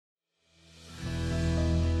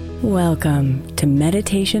Welcome to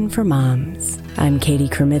Meditation for Moms. I'm Katie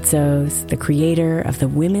Kremitzos, the creator of the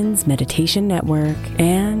Women's Meditation Network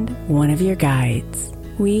and one of your guides.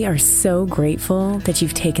 We are so grateful that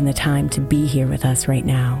you've taken the time to be here with us right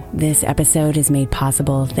now. This episode is made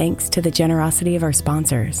possible thanks to the generosity of our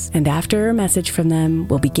sponsors. And after a message from them,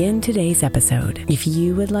 we'll begin today's episode. If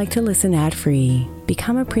you would like to listen ad-free,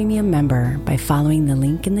 become a premium member by following the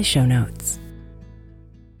link in the show notes.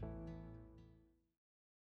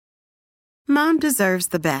 Mom deserves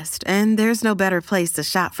the best, and there's no better place to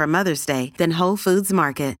shop for Mother's Day than Whole Foods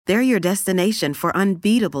Market. They're your destination for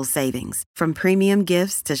unbeatable savings, from premium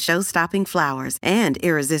gifts to show-stopping flowers and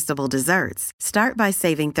irresistible desserts. Start by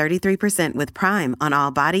saving 33% with Prime on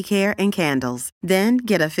all body care and candles. Then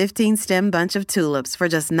get a 15-stem bunch of tulips for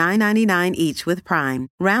just $9.99 each with Prime.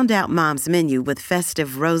 Round out Mom's menu with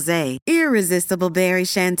festive rosé, irresistible berry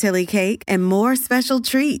chantilly cake, and more special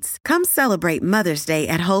treats. Come celebrate Mother's Day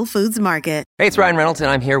at Whole Foods Market. Hey, it's Ryan Reynolds, and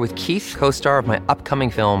I'm here with Keith, co-star of my upcoming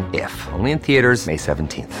film, If, only in theaters May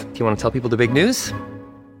 17th. Do you want to tell people the big news?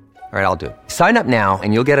 All right, I'll do it. Sign up now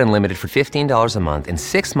and you'll get unlimited for $15 a month and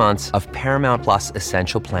 6 months of Paramount Plus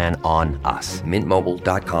Essential Plan on us.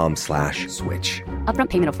 MintMobile.com/switch. Upfront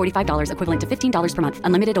payment of $45 equivalent to $15 per month.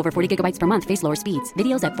 Unlimited over 40 gigabytes per month. Face lower speeds.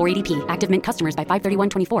 Videos at 480p. Active Mint customers by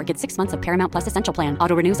 531.24 get 6 months of Paramount Plus Essential Plan.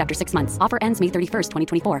 Auto renews after 6 months. Offer ends May 31st,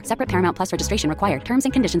 2024. Separate Paramount Plus registration required. Terms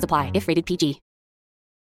and conditions apply if rated PG.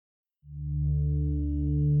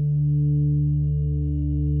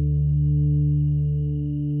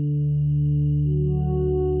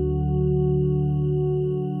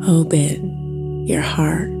 Open your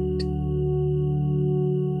heart.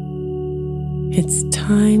 It's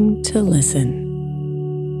time to listen.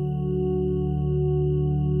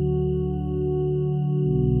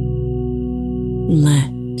 Let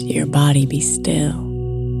your body be still.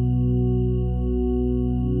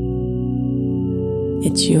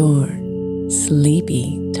 It's your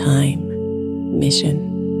sleepy time mission.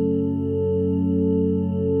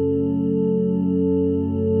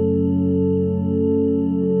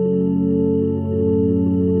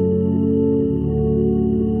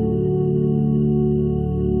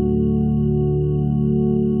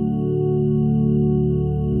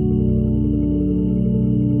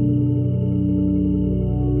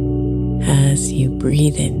 As you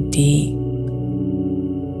breathe in deep,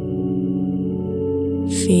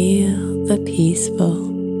 feel the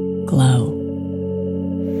peaceful glow.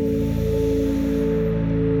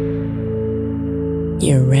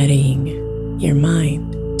 You're readying your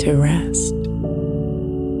mind to rest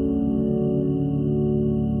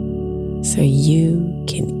so you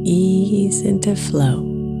can ease into flow.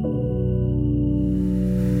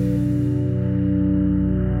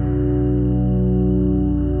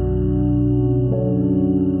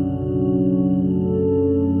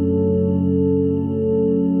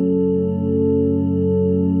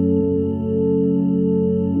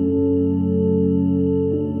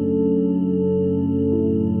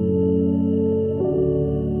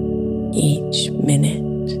 Each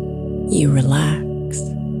minute you relax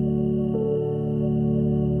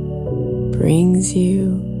brings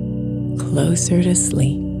you closer to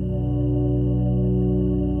sleep.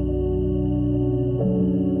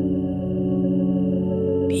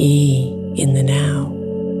 Be in the now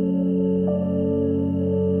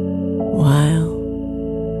while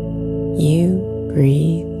you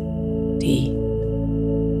breathe deep.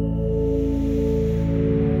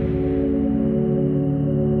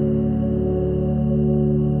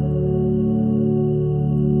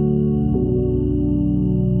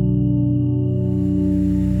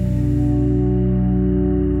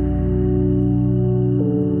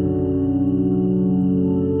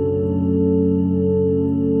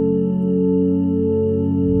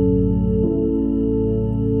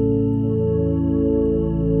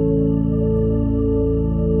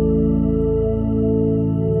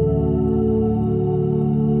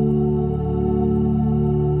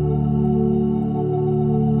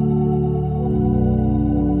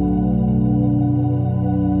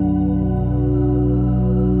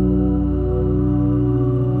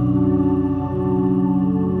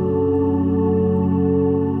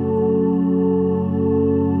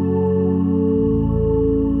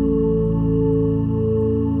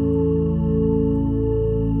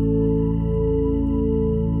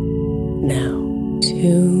 Now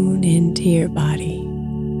tune into your body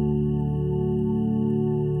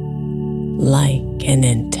like an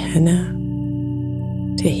antenna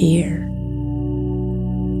to hear.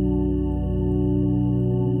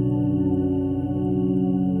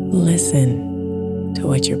 Listen to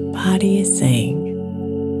what your body is saying,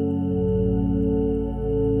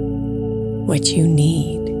 what you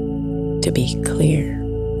need to be clear.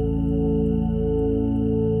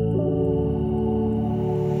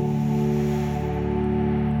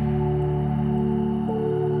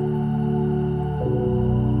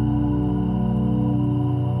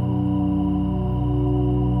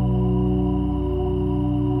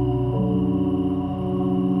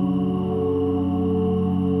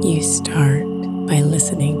 You start by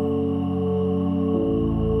listening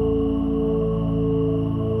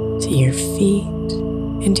to your feet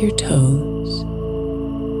and your toes.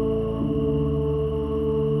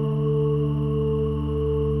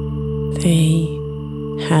 They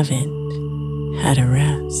haven't had a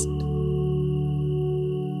rest,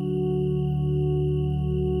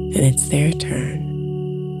 and it's their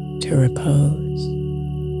turn to repose.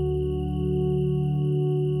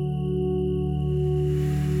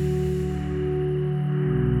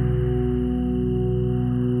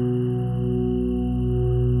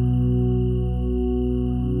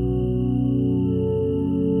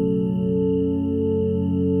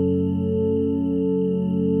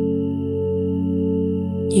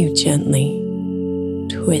 You gently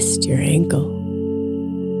twist your ankle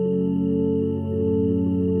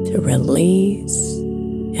to release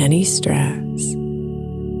any stress.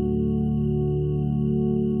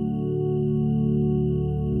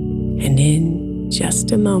 And in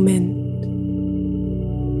just a moment,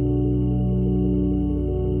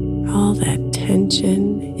 all that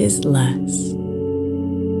tension is less.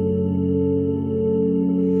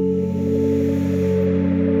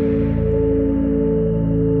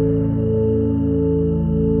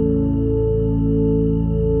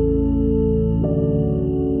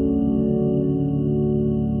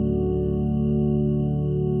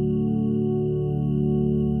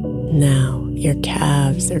 Now your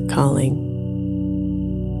calves are calling.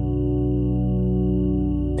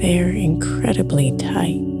 They're incredibly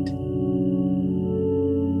tight.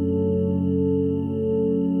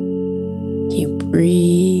 You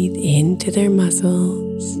breathe into their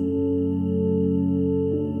muscles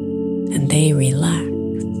and they relax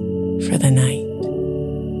for the night.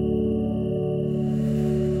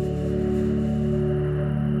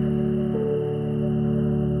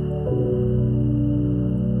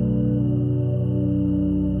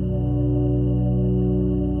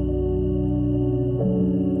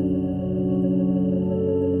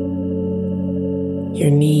 Your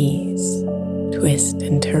knees twist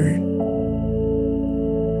and turn,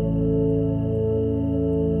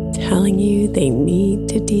 telling you they need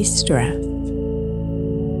to de-stress.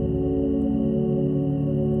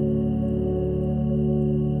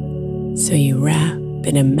 So you wrap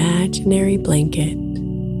an imaginary blanket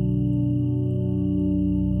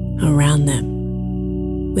around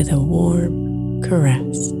them with a warm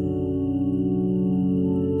caress.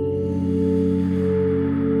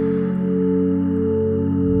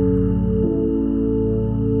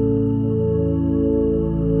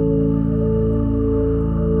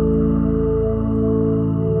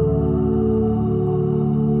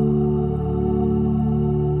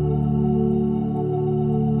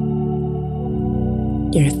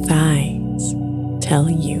 Your thighs tell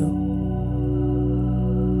you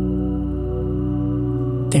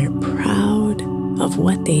they're proud of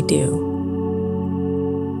what they do.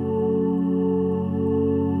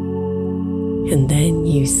 And then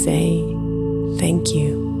you say, thank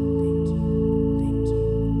you.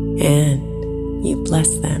 And you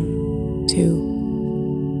bless them too.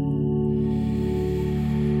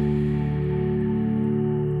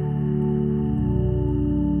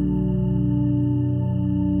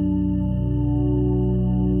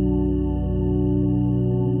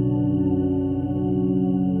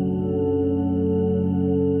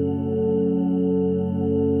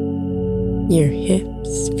 Your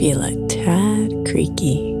hips feel a tad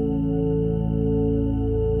creaky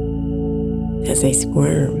as they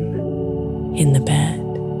squirm in the bed.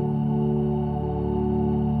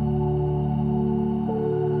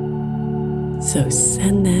 So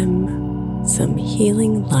send them some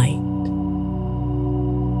healing light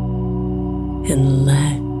and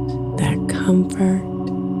let that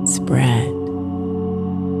comfort spread.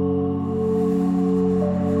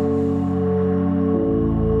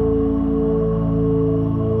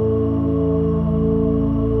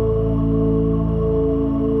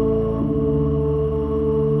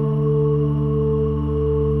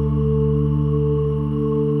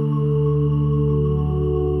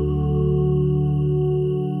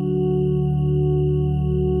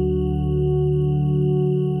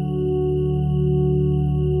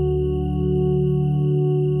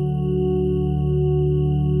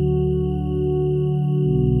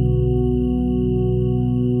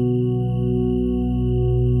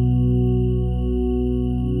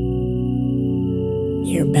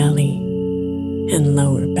 belly and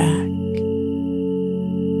lower back.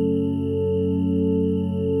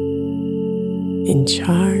 In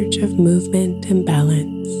charge of movement and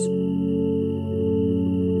balance,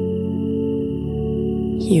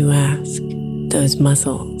 you ask those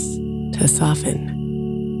muscles to soften,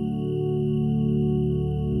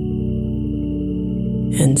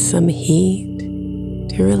 and some heat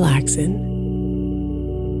to relax in.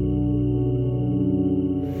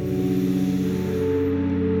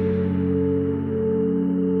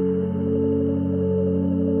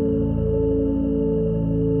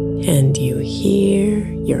 And you hear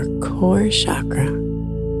your core chakra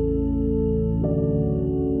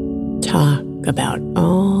talk about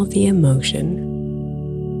all the emotion.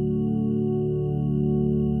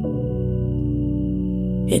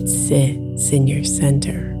 It sits in your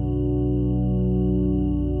center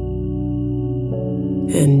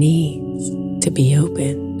and needs to be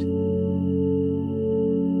opened.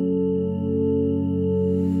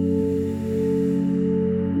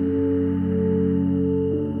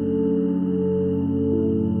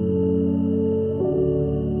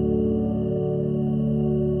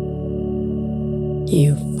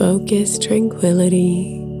 You focus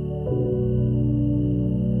tranquility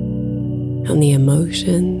on the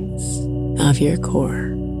emotions of your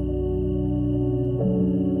core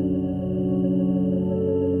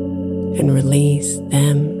and release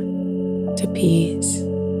them to peace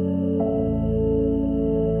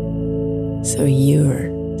so you're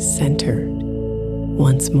centered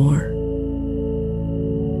once more.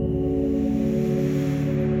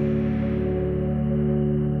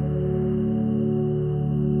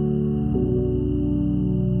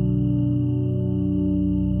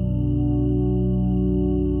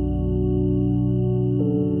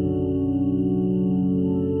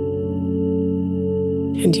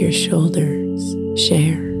 And your shoulders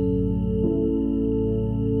share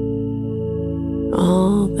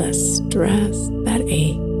all the stress that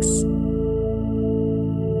aches.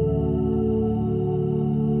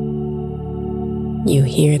 You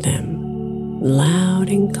hear them loud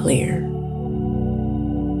and clear.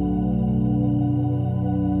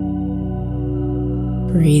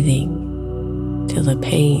 Breathing till the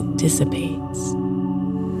pain dissipates.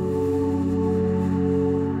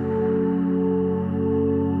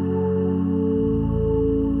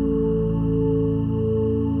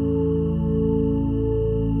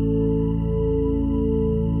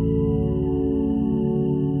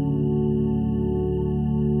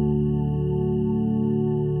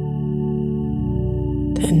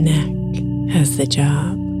 The neck has the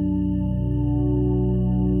job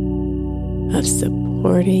of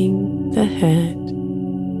supporting the head.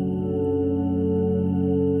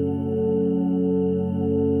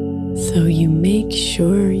 So you make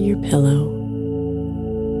sure your pillow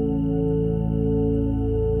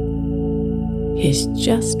is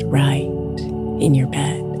just right in your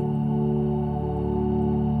bed.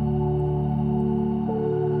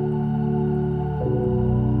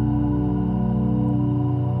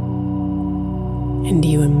 And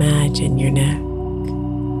you imagine your neck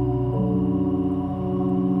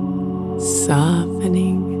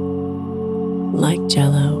softening like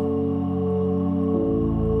jello.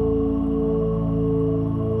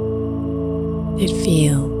 It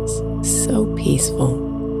feels so peaceful,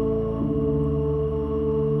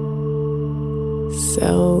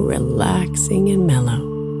 so relaxing and mellow.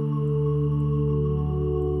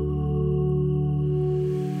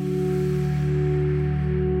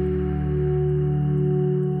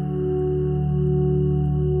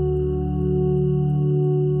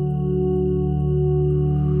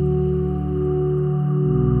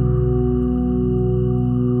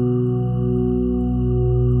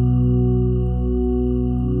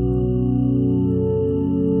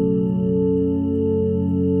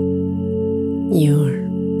 Your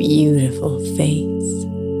beautiful face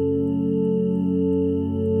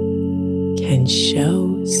can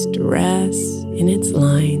show stress in its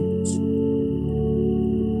lines.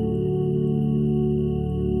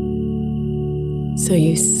 So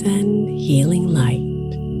you send healing light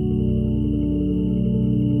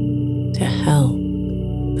to help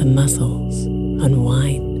the muscles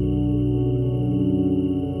unwind.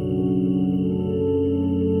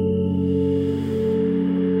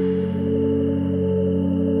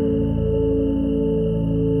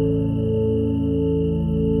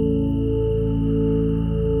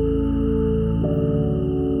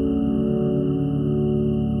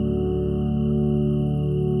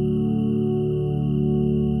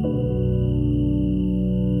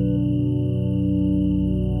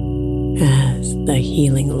 As the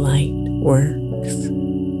healing light works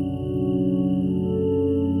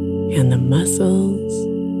and the muscles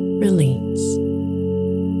release.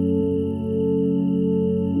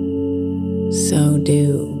 So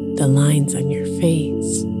do the lines on your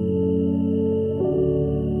face,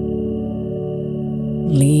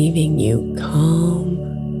 leaving you calm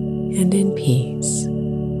and in peace.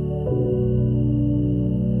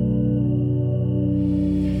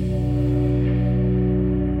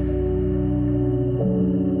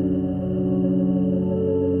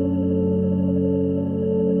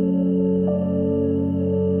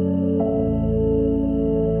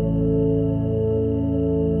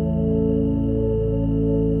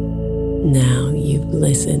 Now you've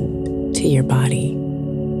listened to your body,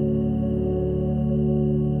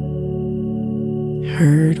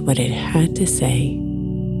 heard what it had to say.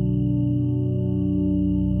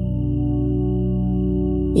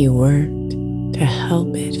 You worked to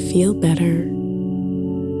help it feel better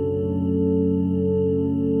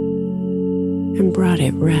and brought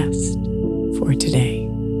it rest for today.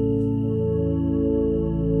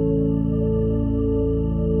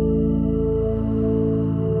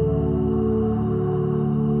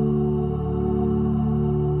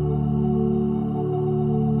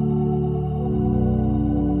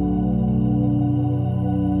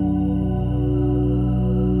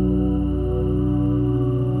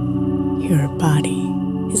 Your body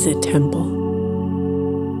is a temple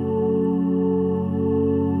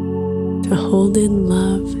to hold in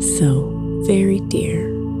love so very dear,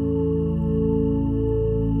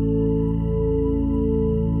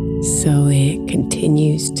 so it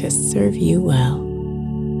continues to serve you well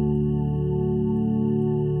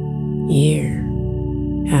year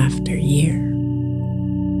after year.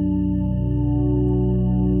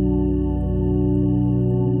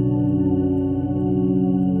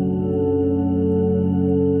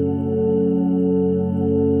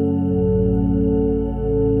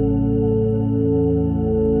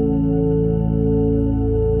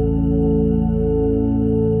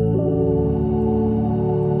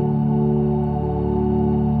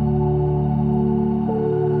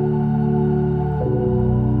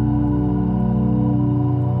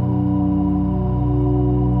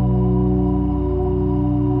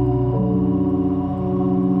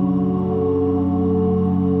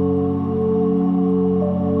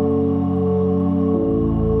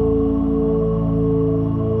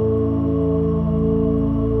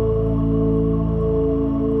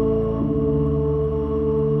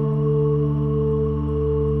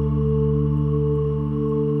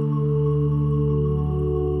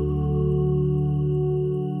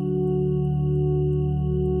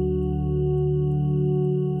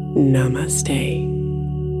 Namaste,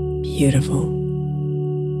 beautiful.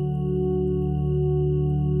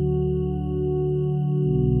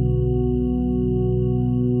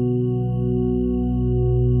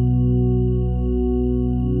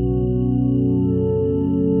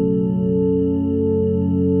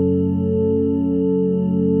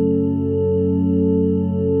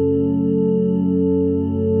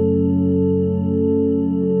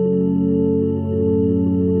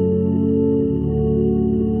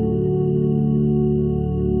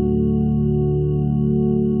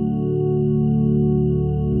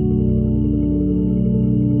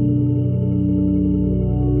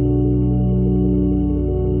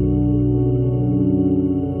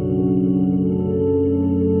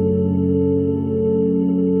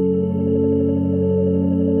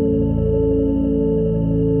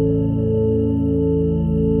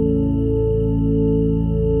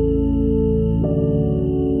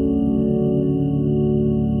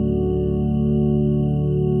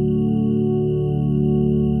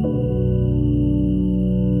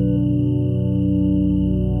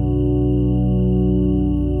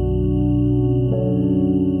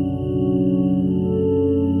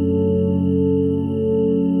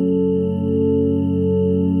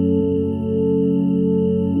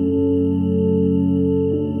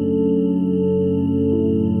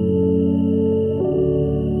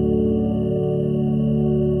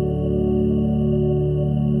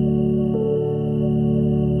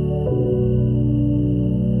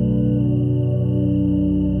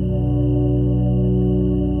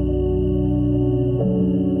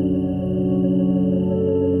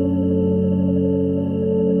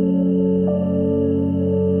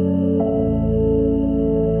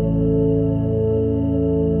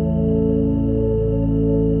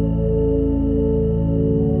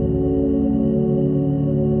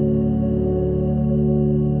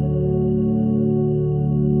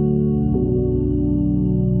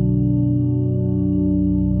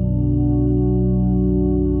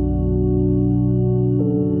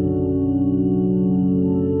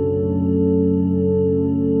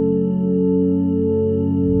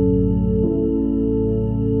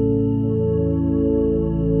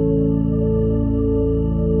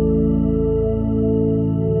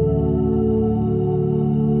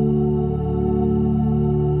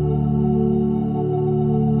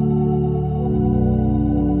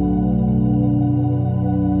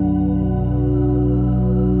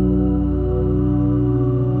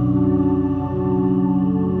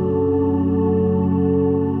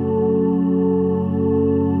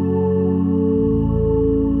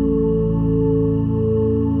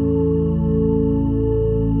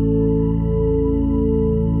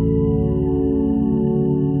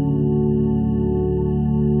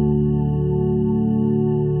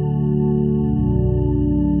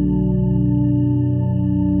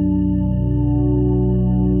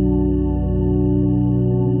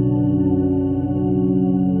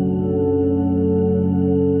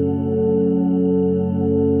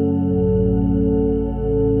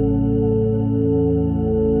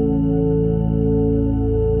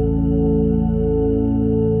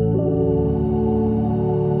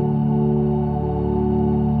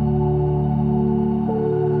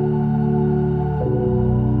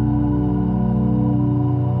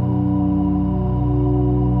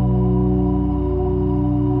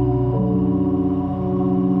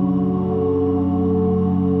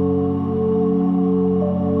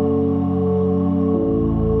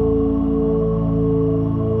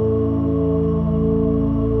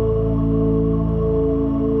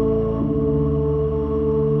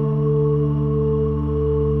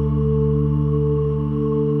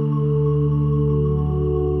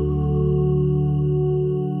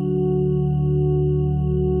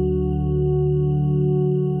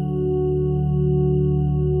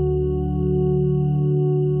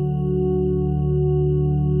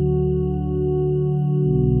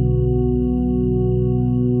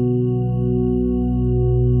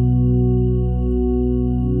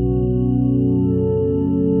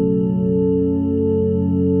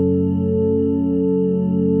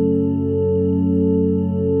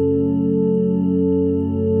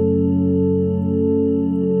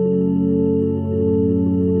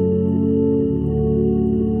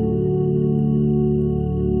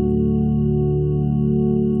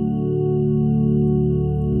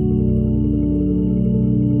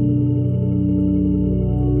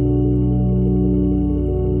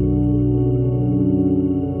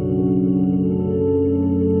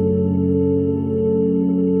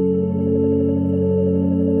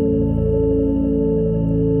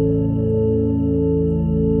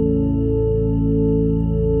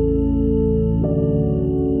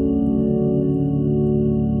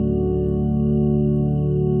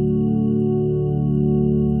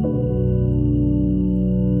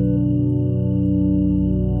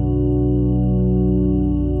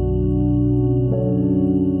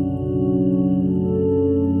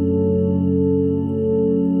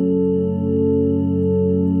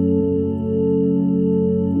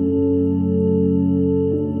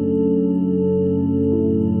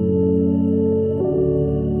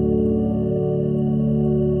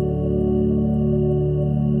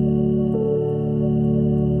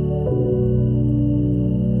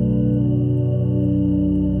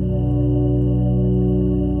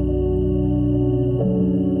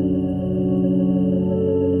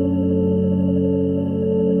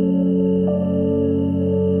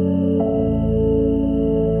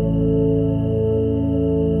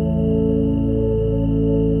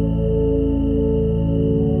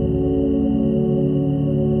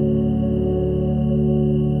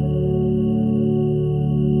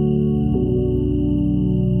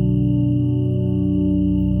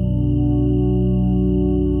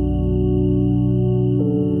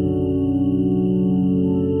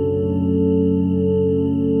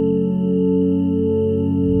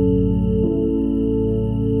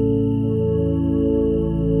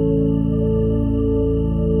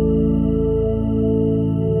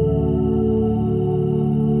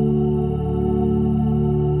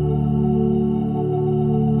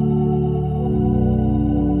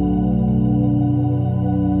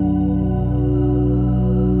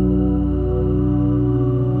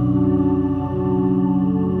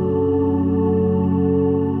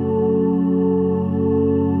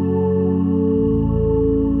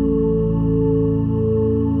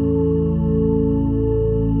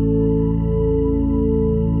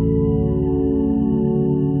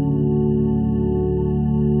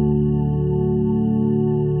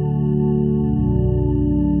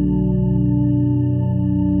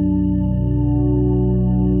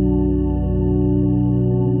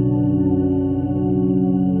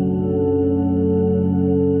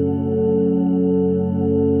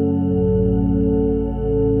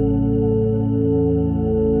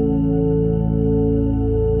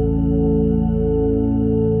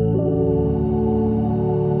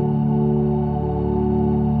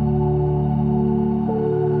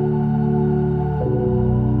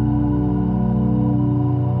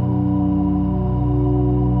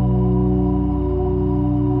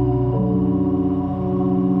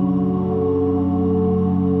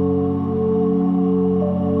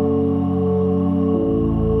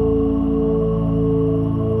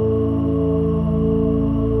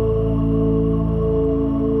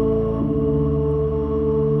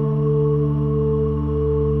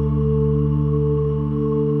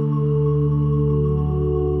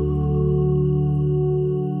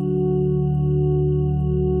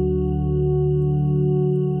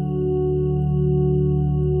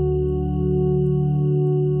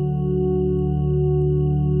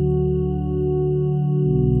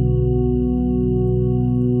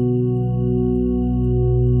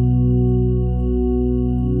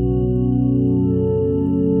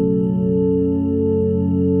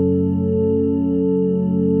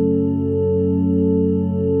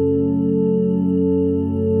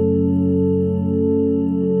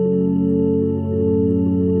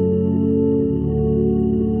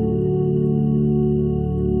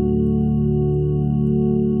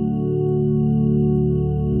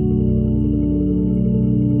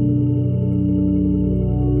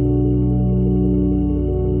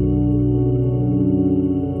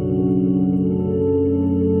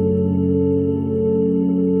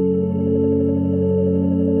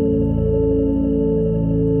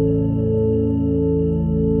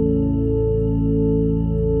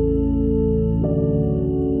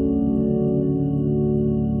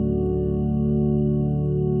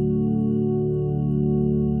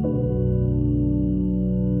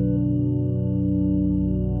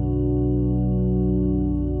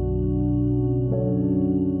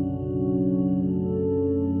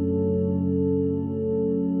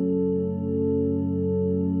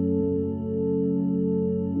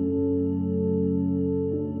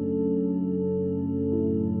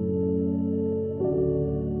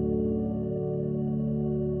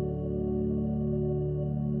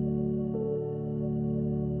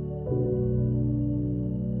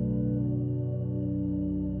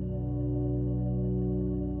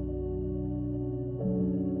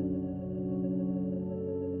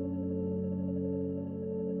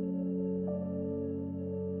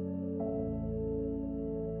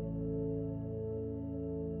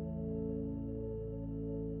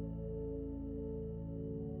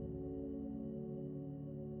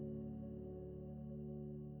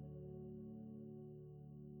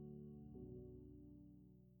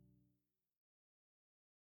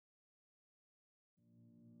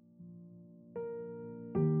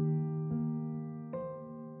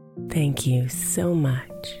 Thank you so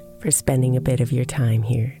much for spending a bit of your time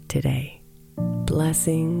here today.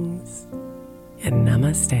 Blessings and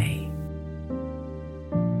namaste.